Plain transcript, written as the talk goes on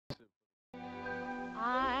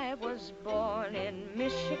was born in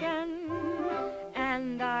Michigan,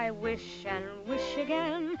 and I wish and wish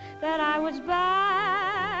again that I was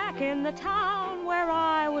back in the town where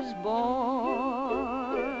I was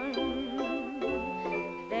born.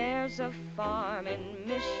 There's a farm in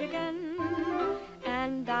Michigan,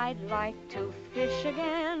 and I'd like to fish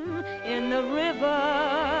again in the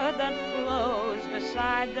river that flows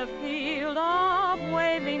beside the field of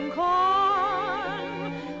waving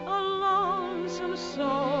corn. A lonesome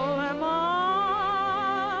soul am I.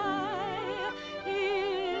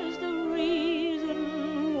 Here's the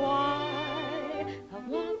reason why. I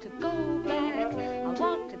want to go back, I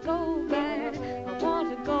want to go back, I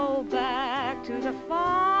want to go back to the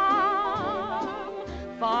farm,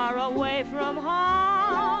 far away from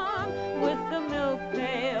home, with the milk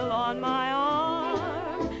pail on my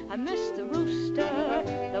arm. I miss the rooster,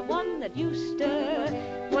 the one that used to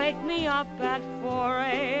wake me up at 4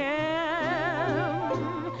 a.m.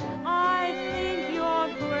 I think your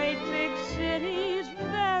great big city's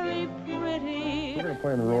very pretty. We're going to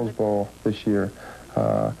play in the Rose Bowl this year.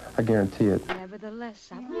 I guarantee it. Nevertheless,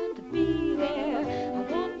 I want to be there. I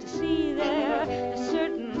want to see there a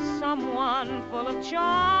certain someone full of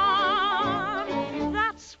charm.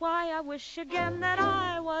 That's why I wish again that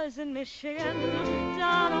I was in Michigan,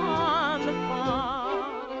 down on the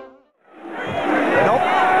farm. Nope.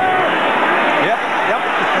 Yep.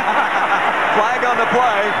 Flag on the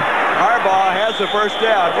play. Harbaugh has the first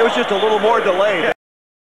down. It was just a little more delayed.